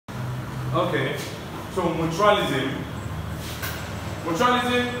Okay, so mutualism.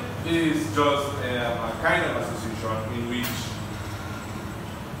 Mutualism is just a kind of association in which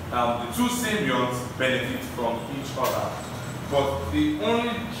the two symbionts benefit from each other. But the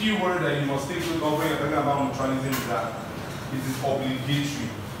only key word that you must take note of when you're talking about mutualism is that it is obligatory.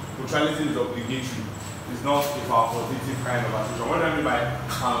 Mutualism is obligatory. It's not a facultative kind of association. What do I mean by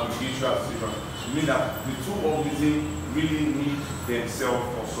an obligatory association? It means that the two organisms really need themselves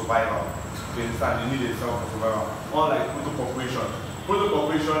for survival. You understand? They need themselves for survival. Unlike protocooperation.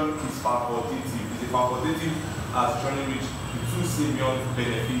 Protocooperation is facultative. It's a facultative association in which the two symbionts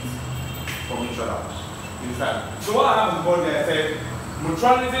benefit from each other. You understand? So what I have in board there, I said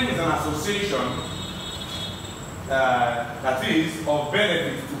mutualism is an association that is of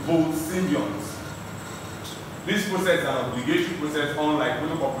benefit to both symbionts. This process is an obligatory process, unlike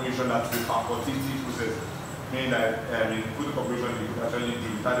protocooperation that's a facultative process, meaning that in protocooperation they could actually do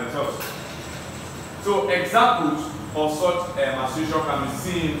it themselves. So examples of such association can be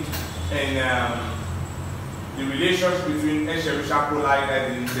seen in the relationship between Escherichia coli, that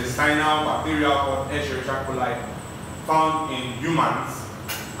is the intestinal bacteria called Escherichia coli, found in humans,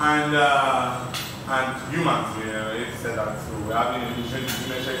 and humans. It said that, so we're having a relationship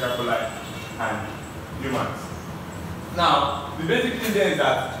between Escherichia coli and humans. Now, the basic thing there is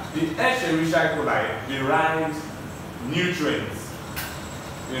that the Escherichia coli derives nutrients.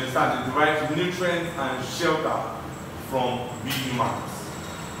 You understand? It derives nutrients and shelter from we humans.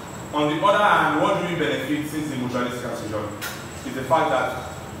 On the other hand, what do we benefit since the mutualistic association is the fact that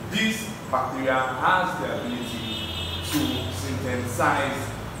this bacteria has the ability to synthesize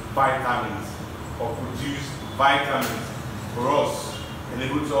vitamins or produce vitamins for us,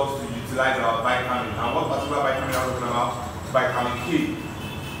 enables us to utilize our vitamin. And what particular vitamin are we talking about? Vitamin K.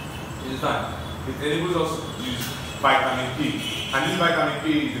 You understand? It enables us to produce vitamin K. And this vitamin K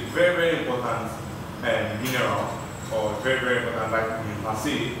is a very, very important mineral, or very important vitamin per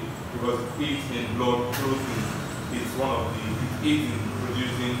se, because it aids in blood protein. It's one of the aids in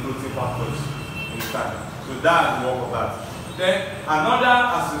producing protein factors in the body. So that's the work of that. Then another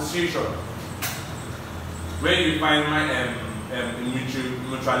association where you find my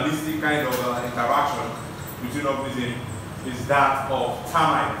mutualistic kind of interaction between organisms is that of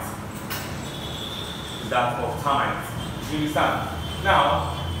termites. You understand? Now,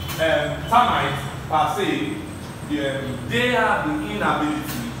 termites per se, they have the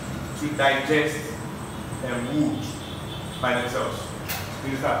inability to digest wood by themselves. You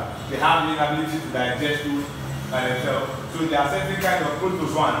understand? They have the inability to digest wood by themselves. So there are certain kinds of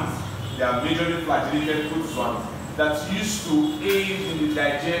protozoans, they are majorly flagellated protozoans, that's used to aid in the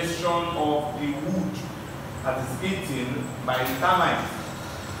digestion of the wood that is eaten by the termites.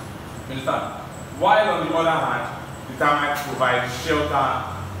 You understand? While on the other hand, the termites provide shelter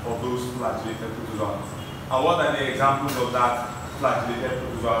of those flagellated protozoans. And what are the examples of that flagellated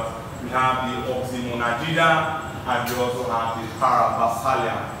protozoans? We have the Oxymonadida and we also have the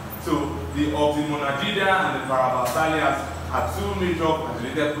Parabassalia. So the Oxymonadida and the Parabassalia are two major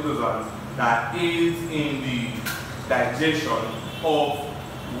flagellated protozoans that aid in the digestion of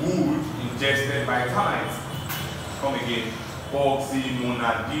wood ingested by termites. Come again,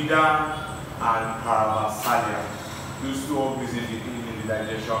 Oxymonadida and Parabassalia. Those two organisms aid in the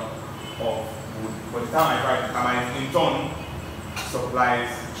digestion of wood. But the termite in turn supplies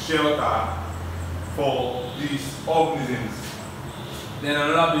shelter for these organisms. Then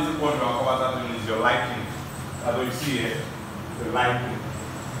another basic point we will cover that is your lichen. That's what you see here, the lichen.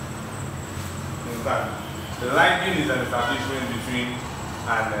 Understand? The lichen is an establishment between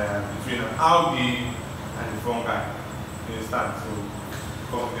an algae and the fungi. You understand? So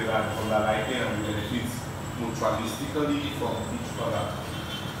come together from the lichen and the benefits mutualistically from each other.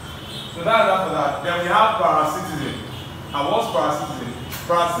 So that's that for that. Then we have parasitism. And what's parasitism?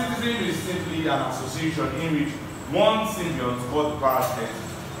 Parasitism is simply an association in which one symbiont called the parasite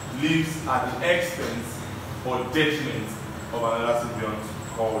lives at the expense or detriment of another symbiont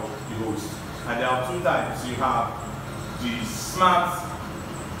called the host. And there are two types. You have the smart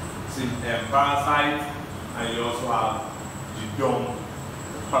parasite, and you also have the dumb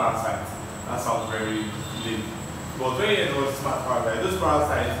parasite. That sounds very lame. But when you know smart parasite, those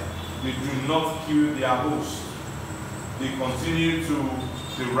parasites, they do not kill their host. They continue to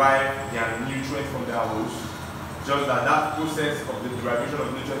derive their nutrients from their host. Just that process of the derivation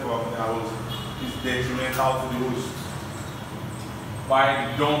of nutrients from their host is detrimental to the host. Why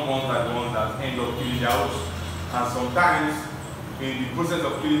the dumb ones are the ones that end up killing their host. And sometimes, in the process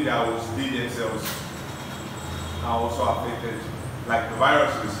of killing their host, they themselves are also affected. Like the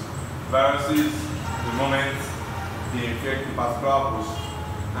viruses. Viruses, the moment they infect the particular host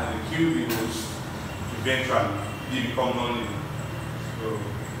and they kill kill the host, eventually they become non-living. So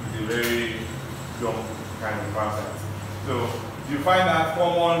it's a very young kind of parasite. So you find that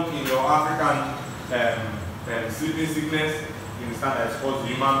common in your African sleeping sickness. You understand that it's caused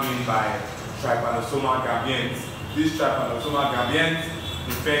human being by Trypanosoma gabiens. These Trypanosoma gabiens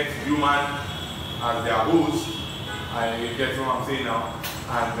infect human as their host, and you get what I'm saying now,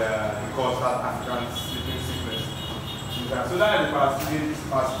 and it causes that African sleeping sickness. So that is the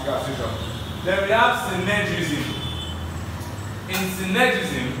parasitic. Then we have synergism. In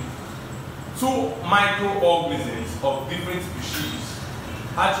synergism, two microorganisms of different species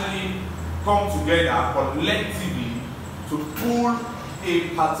actually come together collectively to pull a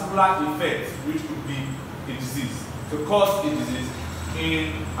particular effect, which could be a disease, to cause a disease in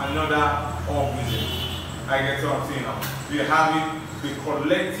another organism. I get what I'm saying now. We are having the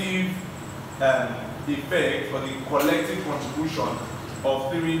collective effect, or the collective contribution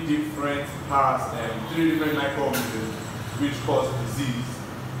of three different microorganisms which cause disease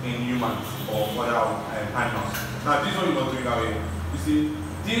in humans or other animals. Now, this is what you're not doing that way. You see,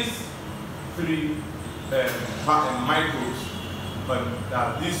 these three microbes, but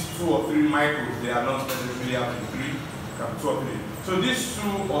these 2 or 3 microbes, they are not necessarily having 3, 2 or 3. So these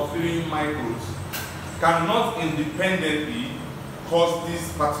 2 or 3 microbes cannot independently cause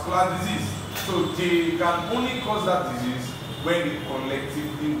this particular disease. So they can only cause that disease when they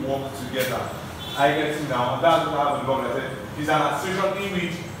collectively work together. I get it now. That's what I have in I said. It's an association in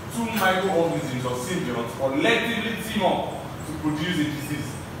which 2 microorganisms or symbionts collectively team up to produce a disease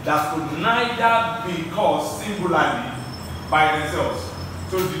that could neither be caused singularly by themselves.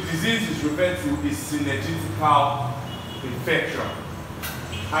 So the disease is referred to as synergetical infection.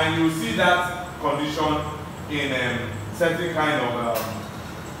 And you see that condition in certain kind of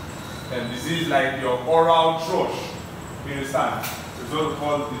disease like your oral thrush. You understand? It's also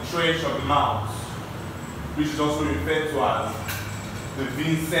called the thrush of the mouth, which is also referred to as the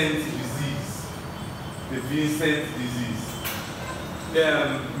Vincent disease. The Vincent disease.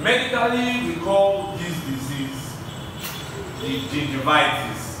 Medically, we call this disease the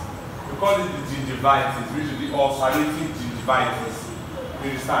gingivitis. We call it the gingivitis, which is the ulcerative gingivitis. You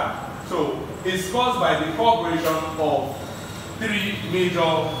understand? So it's caused by the cooperation of 3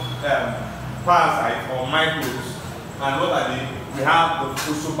 major parasites or microbes. And what are they? We have the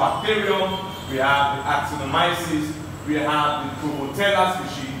Fusobacterium, we have the Actinomyces, we have the Protella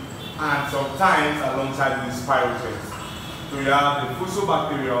species, and sometimes alongside the spirochetes. So you have the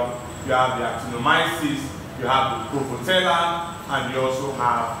Fusobacterium, you have the Actinomyces, you have the Protella, and you also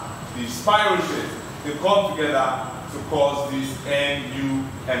have the spirochetes. They come together to cause this ANUG.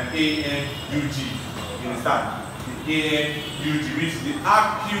 You understand? The ANUG, which is the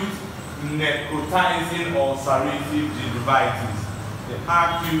acute necrotizing ulcerative gingivitis. The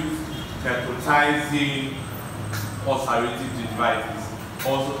acute necrotizing ulcerative gingivitis,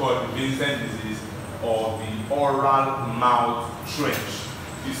 also called the Vincent disease or the oral mouth trench.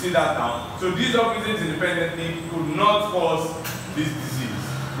 You see that now? So these organisms independently could not cause this disease.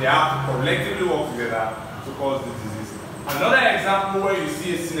 They have to collectively work together to cause the disease. Another example where you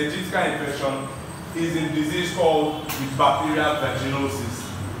see a synergetical infection is in disease called bacterial vaginosis.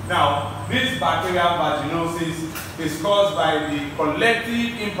 Now, this bacterial vaginosis is caused by the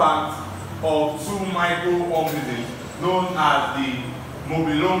collective impact of 2 microorganisms known as the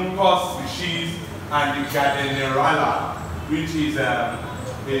Mobiloncus species and the Gardnerella, which is a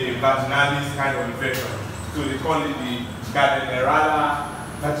vaginalis kind of infection. So they call it the Gardnerella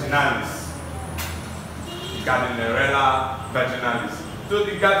vaginalis. Gardnerella vaginalis. So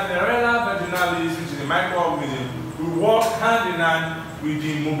the Gardnerella vaginalis, which is a microorganism, will work hand in hand with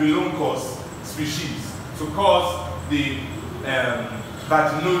the Mobiloncus species to cause the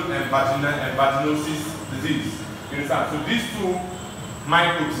vaginosis disease. You understand? So these 2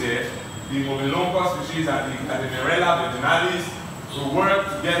 microbes here, the Mobiloncus species and the Gardnerella vaginalis, will work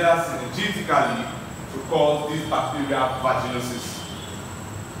together synergetically to cause this bacterial vaginosis.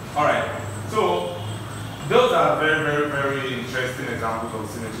 Alright, so those are very interesting examples of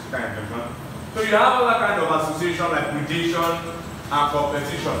synergistic infection. So you have other kind of association like predation and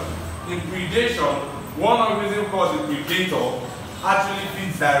competition. In predation, one organism called the predator actually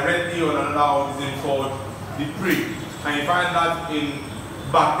feeds directly on another organism called the prey. And you find that in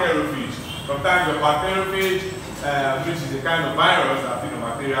bacteriophage. Sometimes the bacteriophage, which is a kind of virus that feeds on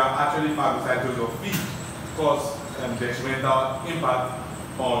bacteria, actually phagocytose or feed, cause detrimental impact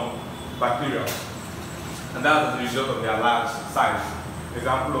on bacteria. And that's the result of their large size.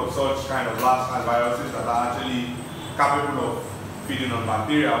 Example of such kind of large size viruses that are actually capable of feeding on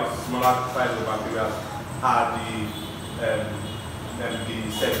bacteria, smaller size of bacteria, are the the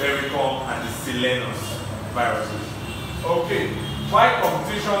Severicum and the Silenus viruses. Okay, why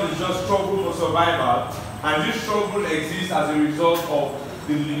competition is just struggle for survival, and this struggle exists as a result of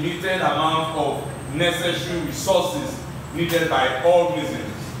the limited amount of necessary resources needed by organisms.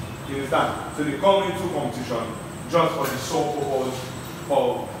 You understand? So they come into competition just for the sole purpose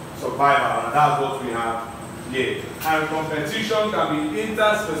of survival, and that's what we have here. And competition can be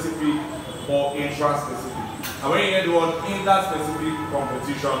interspecific or intraspecific. And when you hear the word interspecific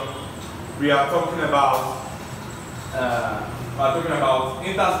competition, we are talking about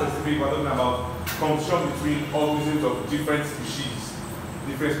interspecific. We're talking about competition between organisms of different species,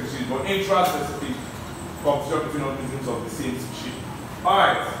 but intraspecific competition between organisms of the same species. All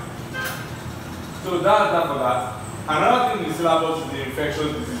right. So that's that for that. Another thing in the syllabus is the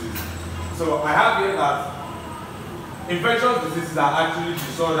infectious diseases. So I have here that infectious diseases are actually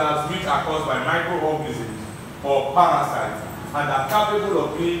disorders which are caused by microorganisms or parasites and are capable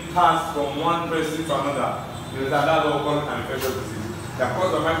of being passed from one person to another. That's what we call an infectious disease. They are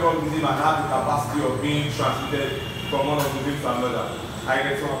caused by microorganisms and have the capacity of being transmitted from one organism to another. I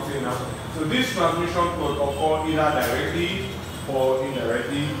get what I'm saying now. So this transmission could occur either directly or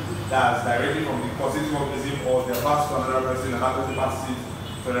indirectly. That's directly from the positive organism, or they pass to another person and that person passes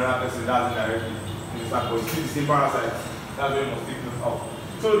to another person. That's indirectly. You understand? But it's still the same parasite. That's where you must take note of.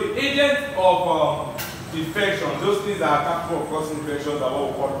 So the agents of infection, those things that are capable of causing infections are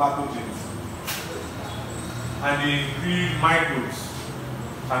what we call pathogens. And they include microbes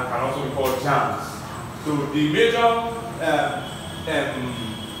and can also be called germs. So the major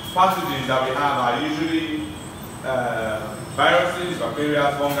pathogens that we have are usually viruses,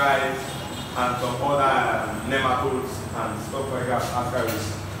 bacteria, fungi, and some other nematodes and stuff like that, ascaris.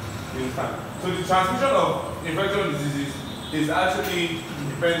 You understand? So the transmission of infectious diseases is actually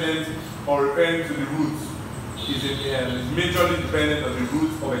dependent or referring to the roots. Is majorly dependent on the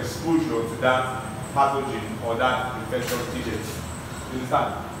route of exposure to that pathogen or that infectious agent. You understand?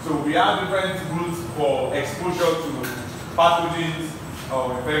 So we have different routes for exposure to pathogens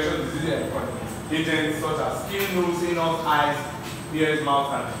or infectious disease agents such as skin, nose, anus, eyes, ears,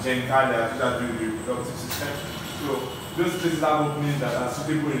 mouth, and genitalia, which are the reproductive system. So those places have openings that are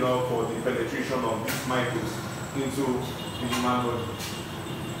suitable enough for the penetration of these microbes into the human body.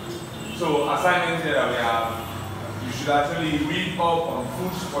 So assignment here that we have, you should actually read up on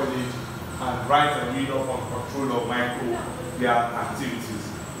food spoilage and write and read up on control of microbial activities.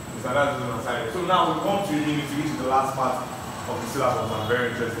 So that's an assignment. So now we come to immunity, which is the last part of the syllabus and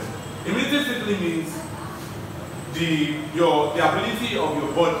very interesting. Immunity simply means the ability of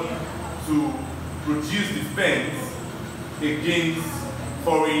your body to produce defense against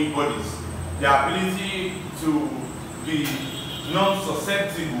foreign bodies. The ability to be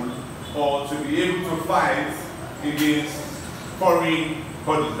non-susceptible or to be able to fight against foreign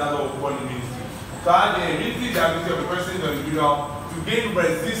bodies. That's what we call immunity. So the immunity is the ability of the person or individual to gain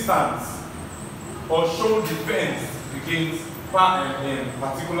resistance or show defense against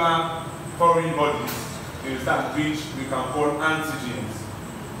particular foreign bodies, which we can call antigens.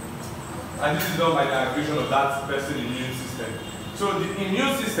 And this is done by the activation of that person's immune system. So the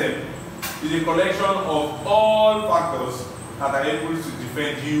immune system is a collection of all factors that are able to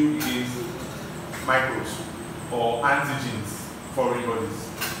defend you against microbes or antigens, foreign bodies.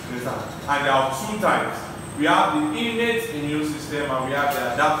 And there are two types. We have the innate immune system and we have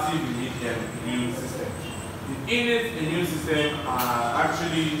the adaptive immune system. The innate immune system are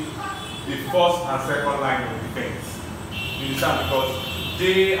actually the first and second line of defense. You understand? Because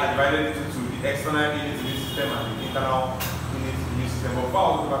they are divided into the external innate immune system and the internal innate immune system. But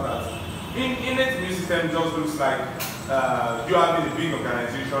before we look at that, innate immune system just looks like you have a big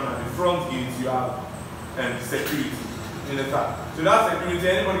organization, and the front gate you have security. You understand? So that security,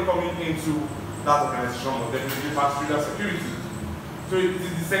 anybody coming into that organization will definitely pass through that security. So it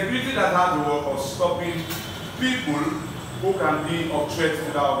is the security that has the work of stopping people who can be of threat to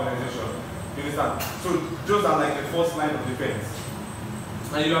that organization. You understand? So those are like the first line of defense.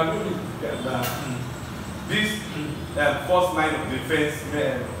 And you are going to this first line of defense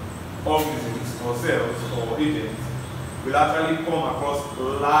organisms or cells or agents will actually come across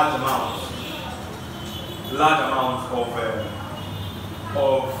large amounts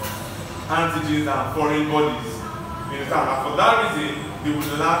of antigens and foreign bodies. You understand? And for that reason, they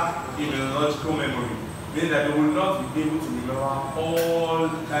will lack immunological memory, meaning that they will not be able to remember all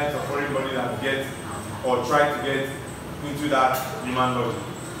types of foreign bodies that get or try to get into that human body.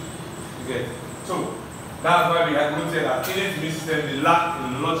 Okay. So that's why we have noted that innate immune system, they lack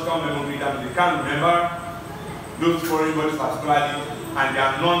immunological memory, that they can't remember those foreign bodies particularly, and they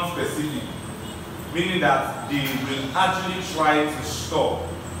are non-specific, meaning that they will actually try to stop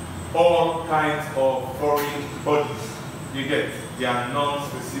all kinds of foreign bodies. You get, they are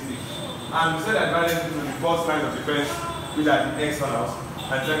non-specific. And we said that divided into the first line of defense, which are the externals,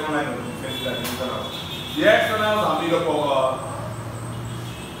 and second line of defense, which are the internals. The externals are made up of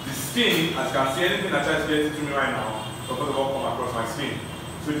the skin. As you can see, anything that tries to get into me right now, so first of all, come across my skin.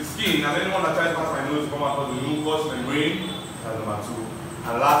 So the skin, and anyone that tries to pass my nose, come across the mucous membrane, that's number 2.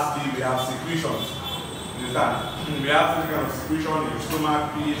 And lastly, we have secretions. You understand? We have some kind of secretion in the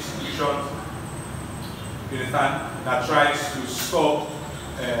stomach, pH secretions. You understand? That tries to stop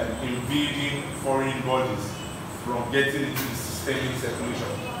invading foreign bodies from getting into the systemic circulation.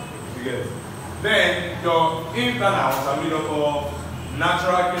 You get it? Then your internals are made up of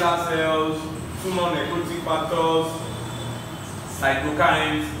natural killer cells, tumor necrotic factors,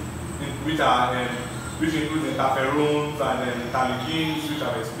 cytokines, which include interferons and interleukins, which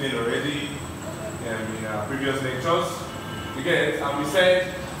I've explained already in previous lectures. You get it? And we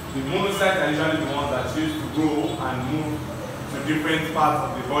said the monocytes are usually the ones that used to grow and move to different parts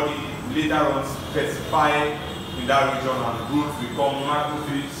of the body, later on specify in that region, and growth become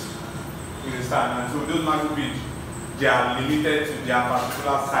macrophages. You understand? And so those macrophages, they are limited to their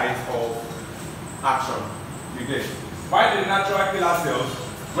particular site of action. You get it? While the natural killer cells,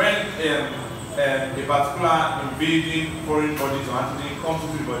 when a particular invading foreign bodies or antigen comes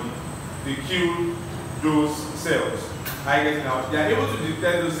into the body, they kill those cells. I guess now they are able to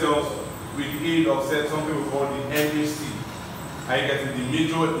detect those cells with the aid of something we call the MHC. I guess the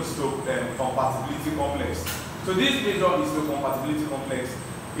major histocompatibility complex. So this major histocompatibility complex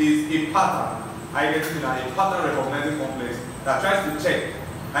is a pattern. I guess now a pattern recognizing complex that tries to check.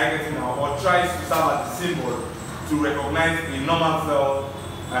 I guess now or tries to serve as a symbol to recognize a normal cell,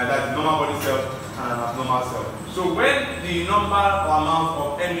 that's a normal body cell, and an abnormal cell. So when the number or amount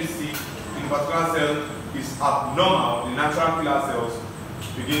of MHC in a particular cell is abnormal, the natural killer cells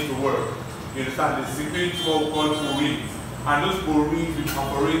begin to work. You understand? They secrete what we call porins, and those porins will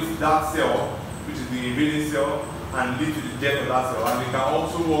perforate that cell, which is the invading cell, and lead to the death of that cell. And they can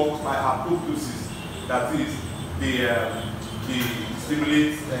also work by apoptosis, that is, they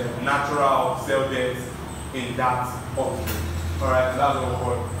stimulate natural cell death in that organism. Alright, that's what we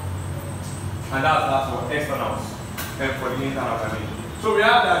call. And that's what externals, and for the internals, I mean. So we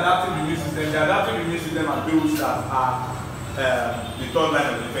have the adaptive immune system. The adaptive immune system are those that are the third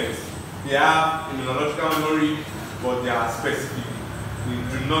line of defense. They have immunological memory, but they are specific. They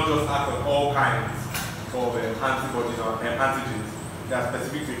do not just act on all kinds of antibodies or antigens. They are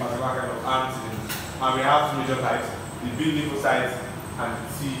specific to a particular kind of antigens. And we have two major types, the B lymphocytes and the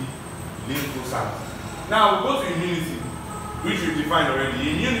T lymphocytes. Now we go to immunity, which we've defined already.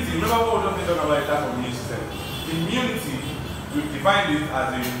 Immunity, remember what we're talking about in terms of immune system. Immunity, we've defined it as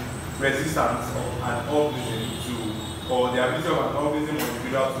a resistance of an organism to, or the ability of an organism or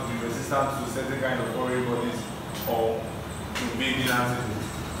individual to be resistant to certain kind of foreign bodies or invading antigens.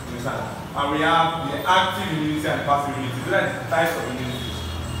 And we have the active immunity and passive immunity. These are the types of immunities.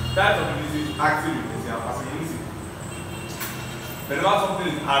 Types of immunity is active immunity and passive immunity. Whenever something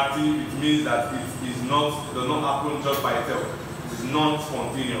is active, it means that it does not happen just by itself. It is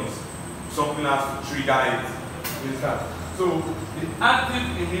non-spontaneous. Something has to trigger it. So the active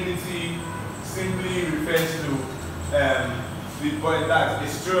immunity simply refers to the body that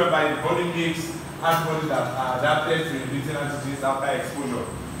is destroyed by the body makes antibodies that are adapted to invading antigens after exposure.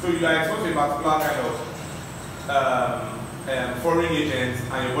 So you are exposed to a particular kind of foreign agents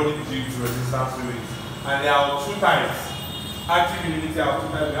and your body gives resistance to it. And there are two types. Active immunity are two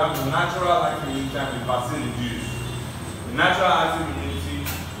types. We have the natural active immunity and the vaccine induced. The natural active immunity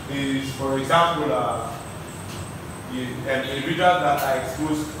is, for example, individuals that are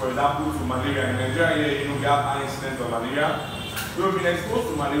exposed, for example, to malaria. In Nigeria, here, we have high incidence of malaria. We have been exposed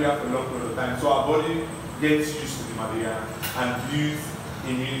to malaria for a long period of time, so our body gets used to the malaria and builds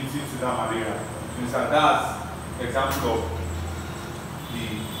immunity to that malaria. And so that's an example of the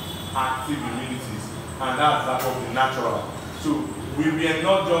active immunities, and that's that of the natural. So we were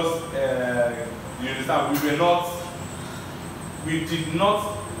not just, you understand, we did not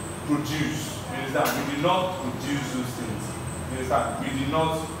produce, you understand, we did not produce those things, you understand, we were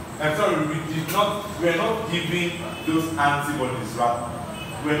not giving those antibodies, rather.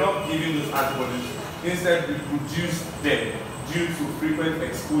 We were not giving those antibodies, instead we produced them due to frequent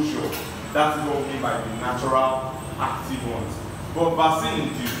exposure. That is what we mean by the natural active ones. But vaccine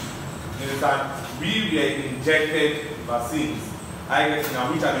induced, you understand, we were injected vaccines, I guess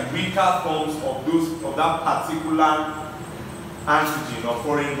now, which are the weaker forms of that particular antigen or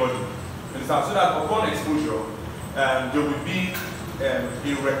foreign body. So that upon exposure, there will be a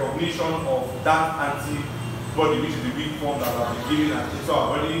recognition of that body, which is the weak form that we have been given into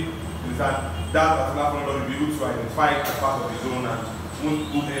our body, is that particular foreign body will be able to identify it as part of its own and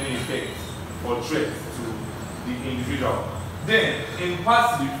won't put any effect or threat to the individual. Then, in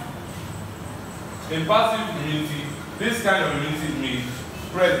passive immunity, this kind of immunity may be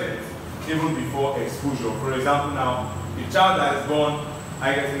present even before exposure. For example, now, a child that is born,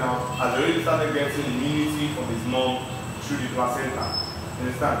 has already started getting immunity from his mom through the placenta.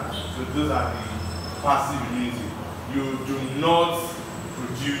 Understand? So those are the passive immunity. You do not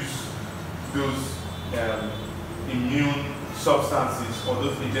produce those immune substances or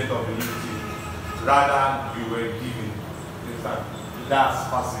those agents of immunity. Rather, you were given. Understand? That's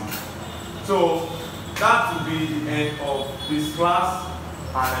passive. So that will be the end of this class.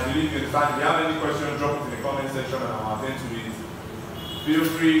 And I believe you understand. If you have any questions, drop it in the comment section and I'll attend to it. Feel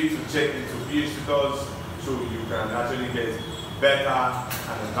free to check into PH tutors so you can actually get better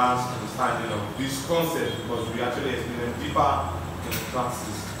and advanced understanding of this concept, because we actually explain them deeper in the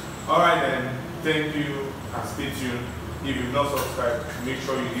classes. Alright then, thank you and stay tuned. If you've not subscribed, make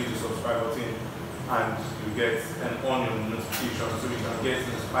sure you hit the subscribe button and you get an on your notification so you can get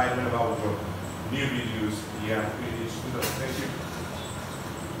inspired whenever we drop new videos here at PH tutors. Thank you.